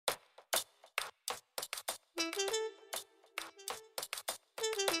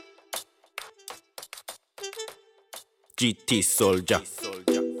GT soldier.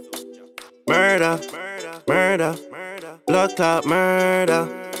 Murder, murder, blood clot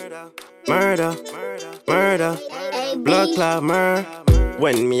murder, murder, murder, blood clot murder.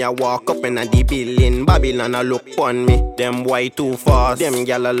 When me a walk up in a the building, Babylon a look on me. Them white too fast. Them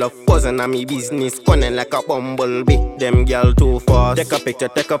gal a love buzzing on me business, cunning like a bumblebee. Them gal too fast. Take a picture,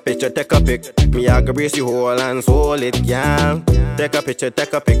 take a picture, take a pic. Me a go brace you whole and swole it, gal. Take a picture,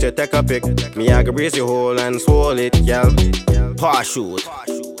 take a picture, take a pic. Me a go brace you whole and swole it, gal. Parachute,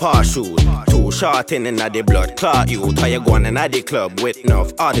 parachute. Too short in the blood clot you. How you going in the club with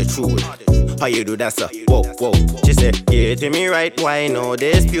enough attitude? How you do that, sir? Whoa, whoa. She said, yeah, to me right, why no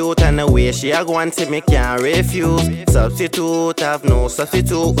dispute? And the way she a go and see me can't refuse. Substitute, have no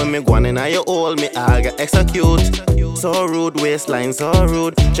substitute. When me go on in your hole, me I get execute. So rude, waistline so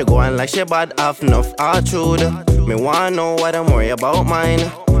rude. She go on like she bad, have enough attitude. Me wanna know what I'm worried about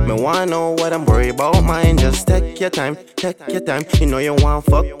mine. Me wanna know what I'm worried about mine. Just take your time, take your time. You know you want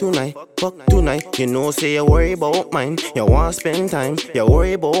fuck tonight, fuck tonight. You know say you worry about mine. You want spend time, you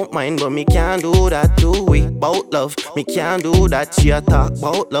worry about mine. But me can't do that, do we? About love, me can't do that. She a talk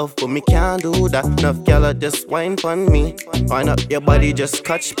about love, but me can't do that. Enough gala just whine pon me. Wind up your body, just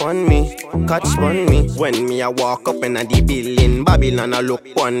catch pon me, catch pon me. When me a walk up in a the building, Babylon a look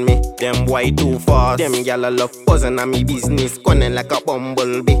pon me. Them white too fast. Them gala love buzzing on me business, cunning like a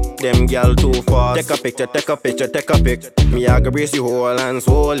bumblebee. Them gal too fast. Take a picture, take a picture, take a pic. Me a go brace you whole and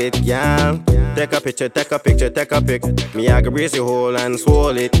swole it, gal. Take a picture, take a picture, take a pic. Me a go brace you whole and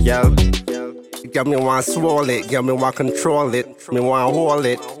swole it, gal. Girl, me want swole it, girl, me want control it. Me want hold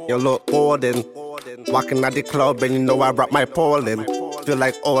it, you look golden. Walking at the club and you know I brought my pole in. Feel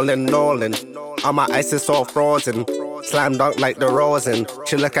like all in Nolan. All my ice is all frozen. Slam dunk like the Rosen.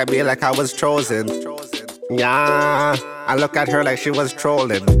 She look at me like I was chosen. Yeah, I look at her like she was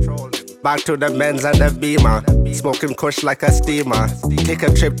trolling. Back to the Benz and the Beamer. Smoking kush like a steamer. Take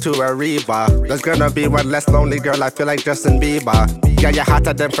a trip to Ariba. There's gonna be one less lonely girl, I feel like Justin Bieber. Yeah, you're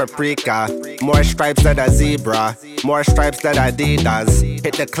hotter than Paprika. More stripes than a zebra. More stripes than Adidas.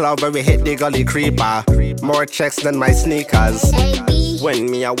 Hit the club when we hit the gully creeper. More checks than my sneakers.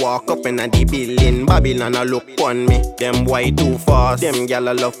 When me a walk up in a the building, Babylon a look on me. Them white too fast. Them gal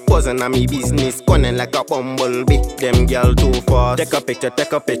a love buzzing on me business, cunning like a bumblebee. Them gal too fast. Take a picture,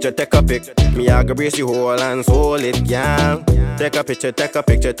 take a picture, take a pic. Me a go brace you whole and swole it, gal. Take a picture, take a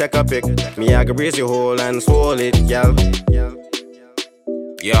picture, take a pic. Me a go brace you whole and swole it, gal.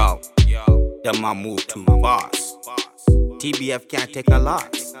 Yo, them a move too fast. TBF can't take a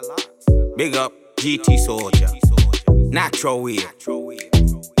loss. Big up GT soldier. Natural.wav.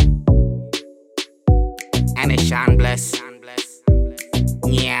 And it's Sean Bless.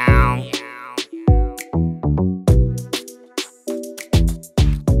 Yeah.